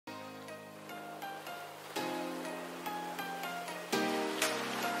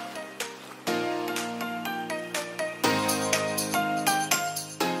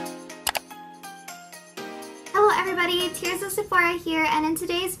everybody, Tirzah here, and in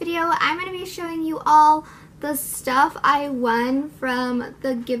today's video I'm going to be showing you all the stuff I won from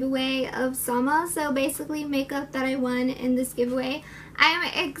the giveaway of Salma. So basically makeup that I won in this giveaway.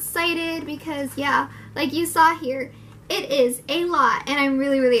 I'm excited because yeah, like you saw here, it is a lot and I'm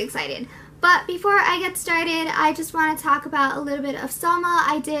really excited. But before I get started, I just want to talk about a little bit of Salma.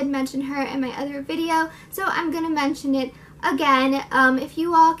 I did mention her in my other video, so I'm going to mention it again. If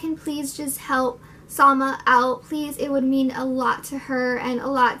you all can please just help Salma out, please. It would mean a lot to her and a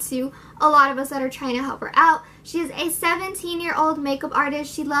lot to a lot of us that are trying to help her out. She is a 17-year-old makeup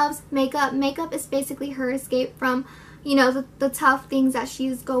artist. She loves makeup. Makeup is basically her escape from, you know, the tough things that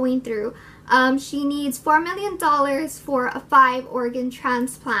she's going through. She needs $4 million for a 5-organ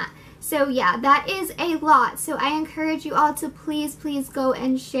transplant. So yeah, that is a lot. So I encourage you all to please go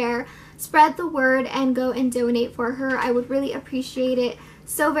and share, spread the word, and go and donate for her. I would really appreciate it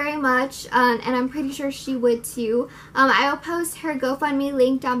so very much, and I'm pretty sure she would too. I will post her GoFundMe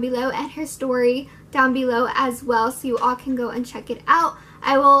link down below and her story down below as well, so you all can go and check it out.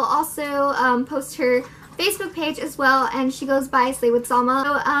 I will also post her Facebook page as well, and she goes by Slay with Salma.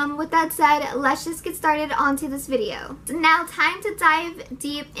 So with that said, let's just get started onto this video. So now time to dive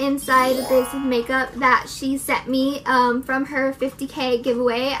deep inside this makeup that she sent me from her 50K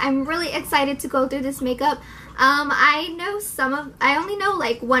giveaway. I'm really excited to go through this makeup. I only know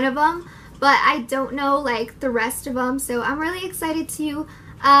like one of them, but I don't know like the rest of them, so I'm really excited to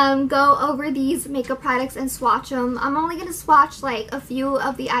go over these makeup products and swatch them. I'm only going to swatch like a few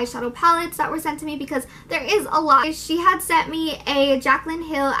of the eyeshadow palettes that were sent to me because there is a lot. She had sent me a Jaclyn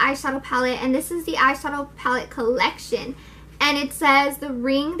Hill eyeshadow palette, and this is the eyeshadow palette collection. And it says the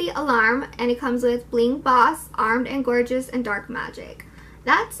Ring the Alarm, and it comes with Bling Boss, Armed and Gorgeous, and Dark Magic.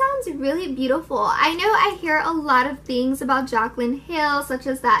 That sounds really beautiful. I know I hear a lot of things about Jaclyn Hill, such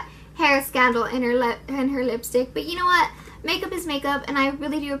as that hair scandal in her lipstick, but you know what? Makeup is makeup, and I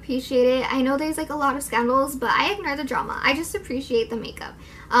really do appreciate it. I know there's like a lot of scandals, but I ignore the drama. I just appreciate the makeup.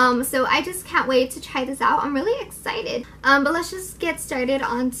 So I just can't wait to try this out. I'm really excited. But let's just get started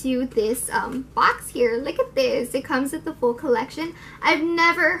onto this box here. Look at this. It comes with the full collection. I've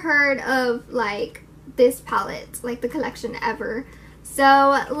never heard of like this palette, like the collection ever.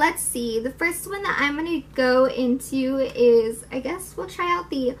 So let's see. The first one that I'm going to go into is, I guess we'll try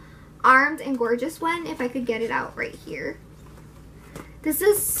out the Armed and Gorgeous one, if I could get it out right here. This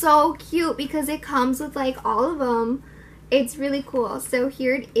is so cute because it comes with like all of them. It's really cool. So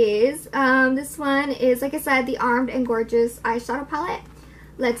here it is. This one is, like I said, the Armed and Gorgeous eyeshadow palette.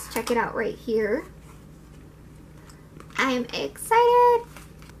 Let's check it out right here. I'm excited.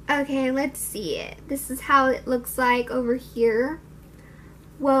 Okay, let's see it. This is how it looks like over here.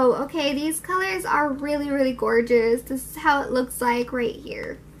 Whoa, okay, these colors are really gorgeous. This is how it looks like right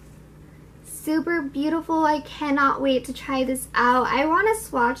here. Super beautiful. I cannot wait to try this out. I want to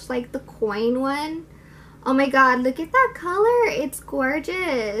swatch like the coin one. Oh my god, look at that color. It's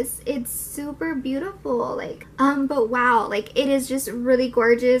gorgeous. It's super beautiful. Like, but wow, like it is just really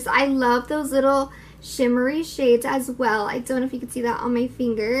gorgeous. I love those little shimmery shades as well. I don't know if you can see that on my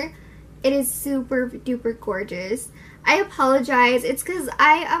finger. It is super duper gorgeous. I apologize. It's because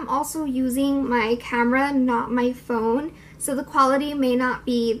I am also using my camera, not my phone. So the quality may not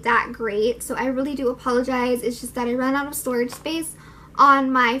be that great. So I really do apologize. It's just that I ran out of storage space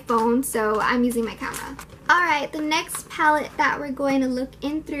on my phone, so I'm using my camera. Alright, the next palette that we're going to look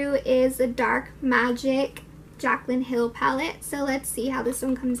in through is the Dark Magic Jaclyn Hill palette. So let's see how this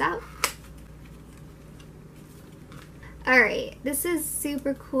one comes out. Alright, this is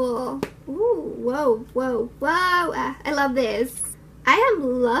super cool. Ooh, whoa. I love this. I am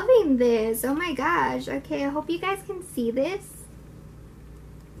loving this. Oh my gosh. Okay, I hope you guys can see this.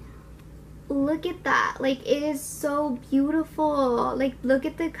 Look at that. Like, it is so beautiful. Like, look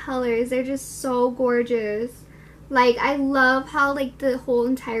at the colors. They're just so gorgeous. Like, I love how, like, the whole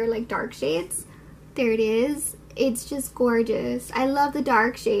entire, like, dark shades. There it is. It's just gorgeous. I love the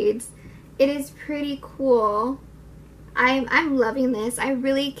dark shades. It is pretty cool. I'm loving this. I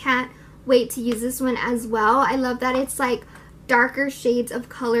really can't wait to use this one as well. I love that it's like darker shades of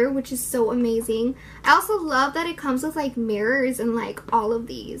color, which is so amazing. I also love that it comes with like mirrors and like all of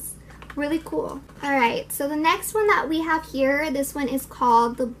these. Really cool. Alright, so the next one that we have here, this one is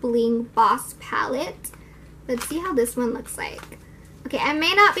called the Bling Boss palette. Let's see how this one looks like. Okay, I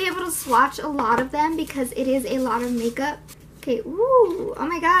may not be able to swatch a lot of them because it is a lot of makeup. Okay, ooh, oh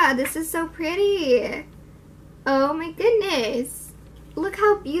my god, this is so pretty. Oh my goodness. Look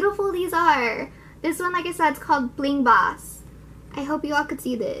how beautiful these are. This one, like I said, it's called Bling Boss. I hope you all could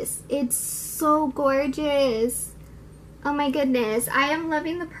see this. It's so gorgeous. Oh my goodness, I am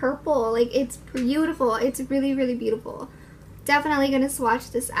loving the purple. Like, it's beautiful. It's really, really beautiful. Definitely gonna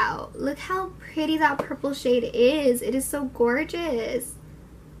swatch this out. Look how pretty that purple shade is. It is so gorgeous.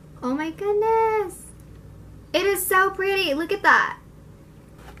 Oh my goodness. It is so pretty. Look at that.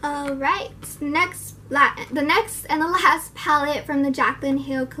 Alright, the next and the last palette from the Jaclyn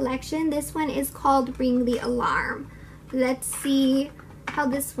Hill collection. This one is called Ring the Alarm. Let's see how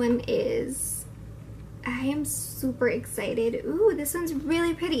this one is. I am super excited. Ooh, this one's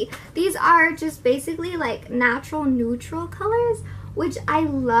really pretty. These are just basically like natural neutral colors, which I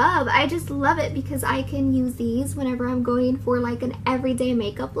love. I just love it because I can use these whenever I'm going for like an everyday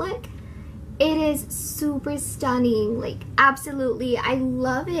makeup look. It is super stunning, like absolutely. I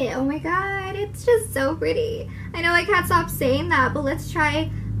love it. Oh my god, it's just so pretty. I know I can't stop saying that, but let's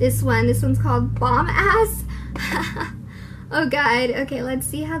try this one. This one's called Bomb Ass. Oh god, okay, let's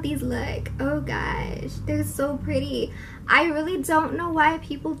see how these look. Oh gosh, they're so pretty. I really don't know why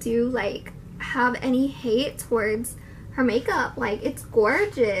people do like have any hate towards her makeup. Like, it's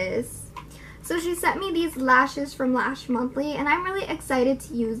gorgeous. So she sent me these lashes from Lash Monthly, and I'm really excited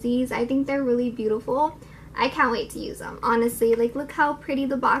to use these. I think they're really beautiful. I can't wait to use them, honestly. Like, look how pretty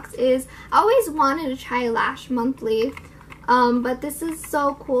the box is. I always wanted to try Lash Monthly, but this is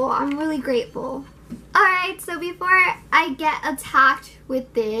so cool. I'm really grateful. Alright, so before I get attacked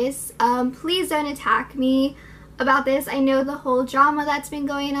with this, please don't attack me about this. I know the whole drama that's been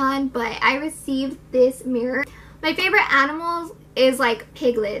going on, but I received this mirror. My favorite animals is like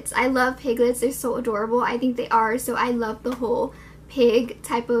piglets. I love piglets. They're so adorable. I think they are. So I love the whole pig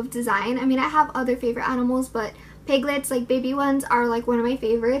type of design. I mean, I have other favorite animals, but piglets, like baby ones, are like one of my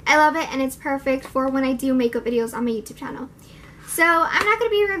favorites. I love it, and it's perfect for when I do makeup videos on my YouTube channel. So I'm not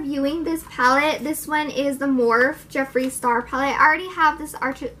going to be reviewing this palette. This one is the Morphe Jeffree Star palette. I already have this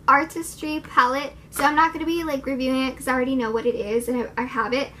Artistry palette, so I'm not going to be like reviewing it because I already know what it is and I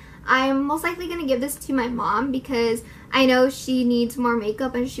have it. I'm most likely going to give this to my mom because I know she needs more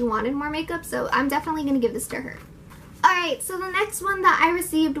makeup and she wanted more makeup, so I'm definitely going to give this to her. Alright, so the next one that I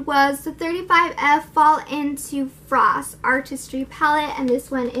received was the 35F Fall Into Frost Artistry palette, and this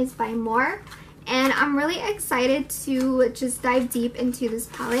one is by Morphe. And I'm really excited to just dive deep into this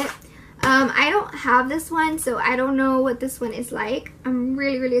palette. I don't have this one, so I don't know what this one is like. I'm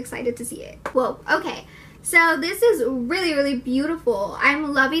really, really excited to see it. Whoa, okay. So this is really, really beautiful.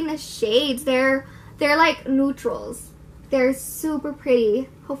 I'm loving the shades. They're like neutrals. They're super pretty.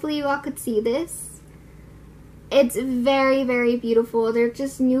 Hopefully you all could see this. It's very, very beautiful. They're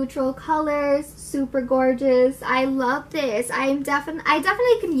just neutral colors, super gorgeous. I love this. I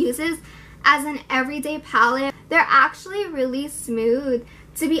definitely can use this as an everyday palette. They're actually really smooth.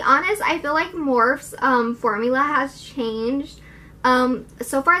 To be honest, I feel like Morphe's formula has changed.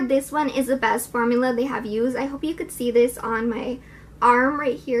 So far this one is the best formula they have used. I hope you could see this on my arm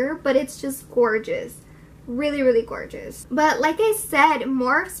right here, but it's just gorgeous. Really, really gorgeous. But like I said,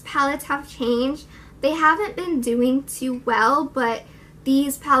 Morphe's palettes have changed. They haven't been doing too well, but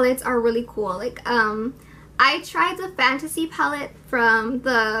these palettes are really cool. Like, I tried the Fantasy palette from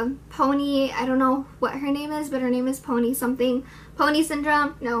the Pony, I don't know what her name is, but her name is Pony something. Pony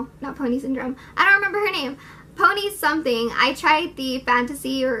Syndrome? No, not Pony Syndrome. I don't remember her name. Pony something. I tried the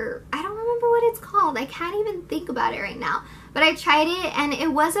Fantasy, or I don't remember what it's called. I can't even think about it right now. But I tried it and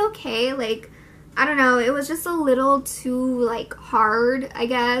it was okay. Like, I don't know, it was just a little too like hard, I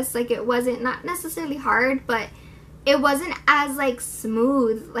guess. Like, it wasn't, not necessarily hard, but it wasn't as like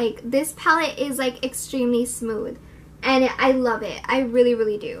smooth. Like, this palette is like extremely smooth and I love it. I really,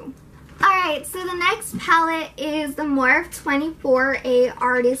 really do. Alright, so the next palette is the Morphe 24A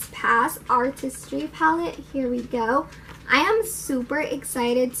Artist Pass Artistry palette. Here we go. I am super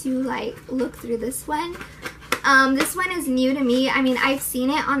excited to like look through this one. This one is new to me. I mean, I've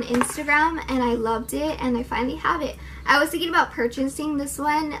seen it on Instagram and I loved it and I finally have it. I was thinking about purchasing this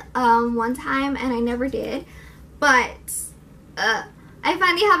one one time and I never did. But I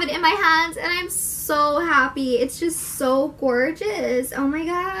finally have it in my hands and I'm so happy. It's just so gorgeous. Oh my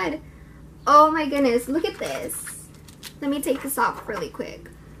god. Oh my goodness. Look at this. Let me take this off really quick.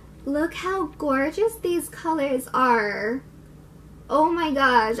 Look how gorgeous these colors are. Oh my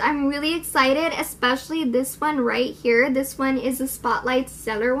gosh. I'm really excited, especially this one right here. This one is the Spotlight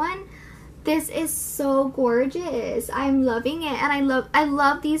Stellar one. This is so gorgeous. I'm loving it. And I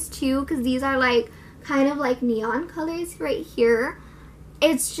love these two because these are like kind of like neon colors right here.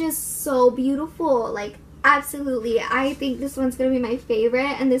 It's just so beautiful. Like, absolutely. I think this one's gonna be my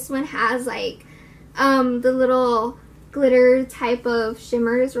favorite, and this one has like the little glitter type of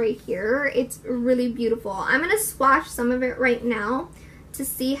shimmers right here. It's really beautiful. I'm gonna swatch some of it right now to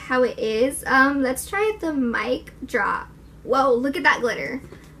see how it is. Let's try the mic drop. Whoa, look at that glitter.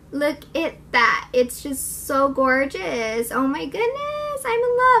 Look at that. It's just so gorgeous. Oh my goodness, I'm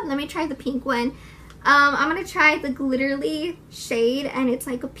in love. Let me try the pink one. I'm gonna try the Glitterly shade, and it's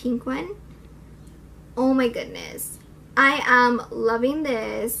like a pink one. Oh my goodness, I am loving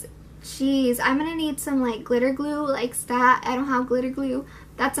this. Jeez, I'm gonna need some like glitter glue, like stat. I don't have glitter glue.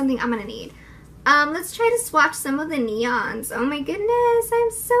 That's something I'm gonna need. Let's try to swatch some of the neons. Oh my goodness,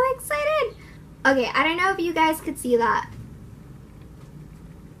 I'm so excited. Okay, I don't know if you guys could see that.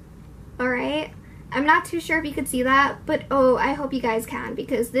 Alright, I'm not too sure if you could see that, but oh, I hope you guys can,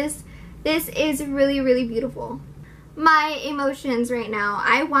 because this is really, really beautiful. My emotions right now.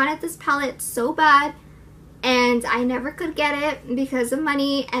 I wanted this palette so bad, and I never could get it because of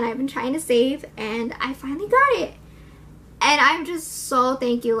money, and I've been trying to save, and I finally got it. And I'm just so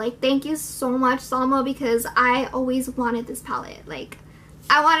thank you. Like, thank you so much, Salma, because I always wanted this palette. Like,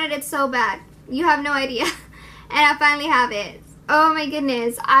 I wanted it so bad. You have no idea. And I finally have it. Oh my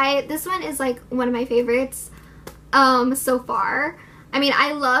goodness. This one is like one of my favorites so far. I mean,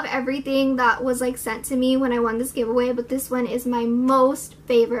 I love everything that was like sent to me when I won this giveaway, but this one is my most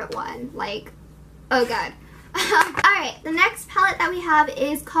favorite one. Like, oh god. Alright, the next palette that we have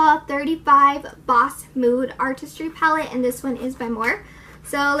is called 35 Boss Mood Artistry Palette, and this one is by More.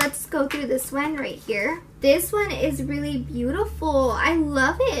 So let's go through this one right here. This one is really beautiful. I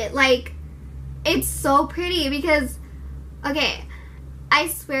love it. Like, it's so pretty because, okay, I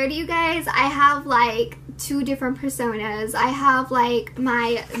swear to you guys, I have like 2 different personas. I have like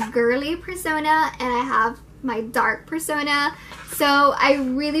my girly persona, and I have my dark persona. So I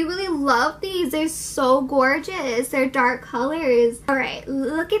really, really love these. They're so gorgeous. They're dark colors. Alright,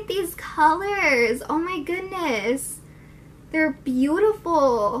 look at these colors. Oh my goodness. They're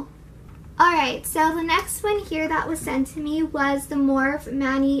beautiful. Alright, so the next one here that was sent to me was the Morphe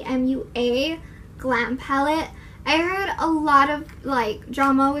Manny MUA Glam Palette. I heard a lot of like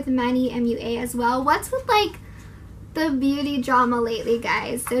drama with Manny MUA as well. What's with like the beauty drama lately,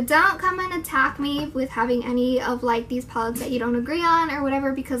 guys? So don't come and attack me with having any of like these palettes that you don't agree on or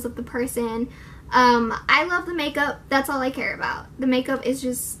whatever because of the person. I love the makeup. That's all I care about. The makeup is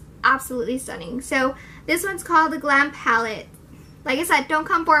just absolutely stunning. So this one's called the Glam Palette. Like I said, don't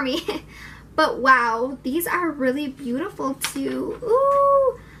come for me. But wow, these are really beautiful too.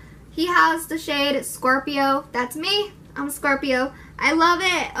 Ooh. He has the shade Scorpio. That's me. I'm a Scorpio. I love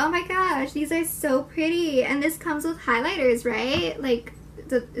it. Oh my gosh, these are so pretty. And this comes with highlighters, right? Like,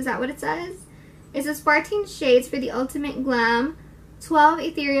 is that what it says? It says 14 shades for the ultimate glam, 12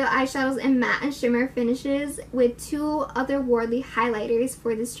 ethereal eyeshadows and matte and shimmer finishes with 2 otherworldly highlighters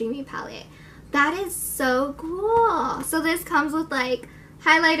for the Streamy palette. That is so cool. So this comes with like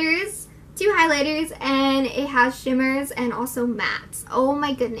highlighters, 2 highlighters, and it has shimmers and also mattes. Oh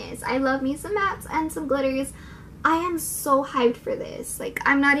my goodness, I love me some mattes and some glitters. I am so hyped for this. Like,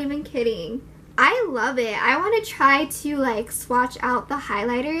 I'm not even kidding. I love it. I want to try to like swatch out the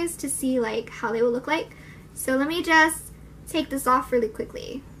highlighters to see like how they will look like. So let me just take this off really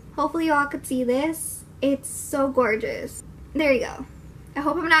quickly. Hopefully y'all could see this. It's so gorgeous. There you go. I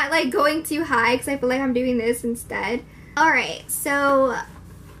hope I'm not like going too high because I feel like I'm doing this instead. Alright, so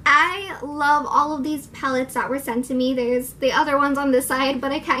I love all of these palettes that were sent to me. There's the other ones on this side,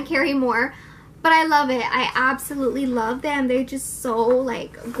 but I can't carry more. But I love it. I absolutely love them. They're just so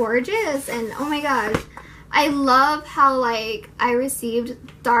like gorgeous, and oh my gosh, I love how like I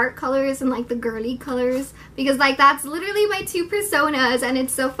received dark colors and like the girly colors, because like that's literally my 2 personas, and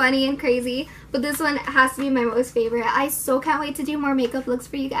it's so funny and crazy. But this one has to be my most favorite. I so can't wait to do more makeup looks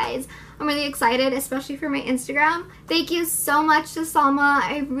for you guys. I'm really excited, especially for my Instagram. Thank you so much to Salma.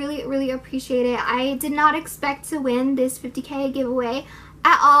 I really, really appreciate it. I did not expect to win this 50K giveaway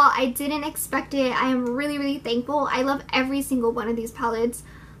at all. I didn't expect it. I am really, really thankful. I love every single one of these palettes.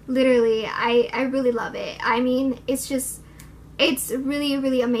 Literally, I really love it. I mean, it's really,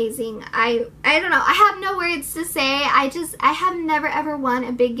 really amazing. I don't know. I have no words to say. I have never ever won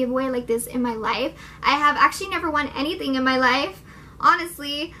a big giveaway like this in my life. I have actually never won anything in my life,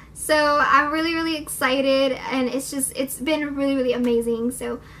 honestly. So I'm really, really excited, and it's been really, really amazing.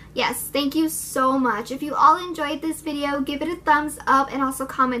 So yes, thank you so much. If you all enjoyed this video, give it a thumbs up and also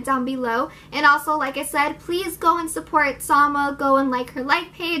comment down below. And also, like I said, please go and support Salma. Go and like her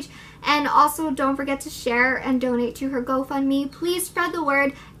like page. And also, don't forget to share and donate to her GoFundMe. Please spread the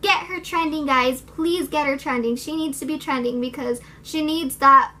word. Get her trending, guys. Please get her trending. She needs to be trending because she needs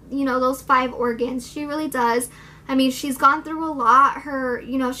that, you know, those 5 organs. She really does. I mean, she's gone through a lot. Her,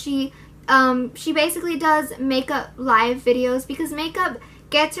 you know, she basically does makeup live videos because makeup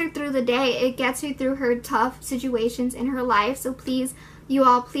gets her through the day. It gets her through her tough situations in her life. So please, you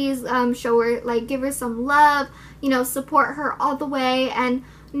all please show her, like, give her some love, you know, support her all the way, and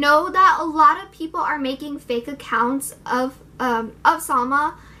know that a lot of people are making fake accounts of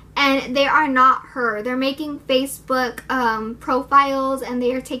Salma, and they are not her. They're making Facebook profiles, and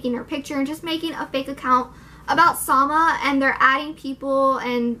they are taking her picture and just making a fake account about Salma, and they're adding people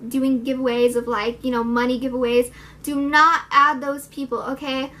and doing giveaways of, like, you know, money giveaways. Do not add those people,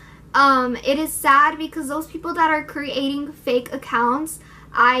 okay? It is sad because those people that are creating fake accounts,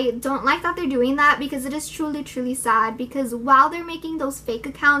 I don't like that they're doing that, because it is truly, truly sad, because while they're making those fake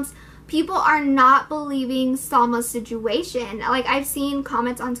accounts, people are not believing Salma's situation. Like, I've seen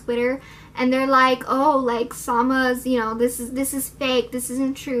comments on Twitter, and they're like, oh, like, Salma's, you know, this is fake, this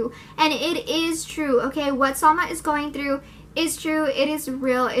isn't true. And it is true, okay? What Salma is going through is true. It is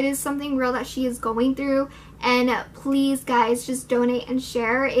real. It is something real that she is going through. And please, guys, just donate and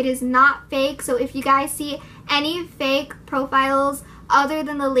share. It is not fake. So if you guys see any fake profiles other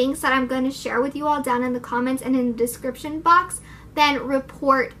than the links that I'm going to share with you all down in the comments and in the description box, then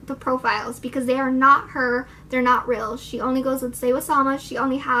report the profiles, because they are not her. They're not real. She only goes with Stay with Salma. She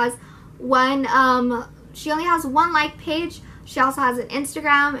only has one like page. She also has an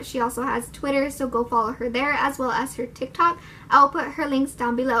Instagram. She also has Twitter, so go follow her there, as well as her TikTok. I'll put her links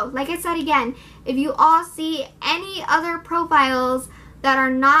down below. Like I said again, if you all see any other profiles that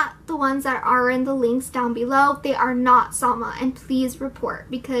are not the ones that are in the links down below, they are not Salma, and please report,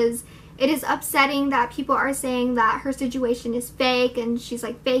 because it is upsetting that people are saying that her situation is fake and she's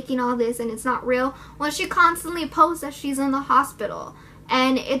like faking all this and it's not real. Well, she constantly posts that she's in the hospital,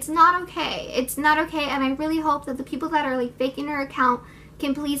 and it's not okay. It's not okay, and I really hope that the people that are like faking her account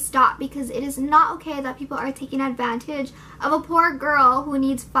can please stop, because it is not okay that people are taking advantage of a poor girl who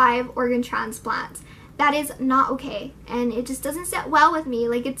needs 5 organ transplants. That is not okay, and it just doesn't sit well with me.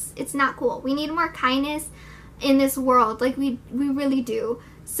 Like, it's not cool. We need more kindness in this world. Like, we really do.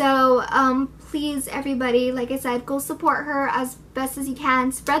 So please, everybody, like I said, go support her as best as you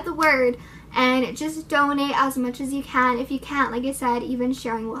can. Spread the word, and just donate as much as you can. If you can't, like I said, even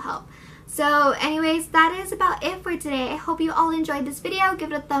sharing will help. So anyways, that is about it for today. I hope you all enjoyed this video.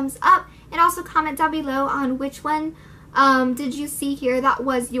 Give it a thumbs up, and also comment down below on which one did you see here that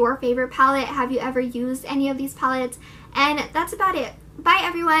was your favorite palette. Have you ever used any of these palettes? And that's about it. Bye,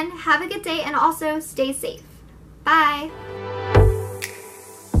 everyone. Have a good day, and also stay safe. Bye.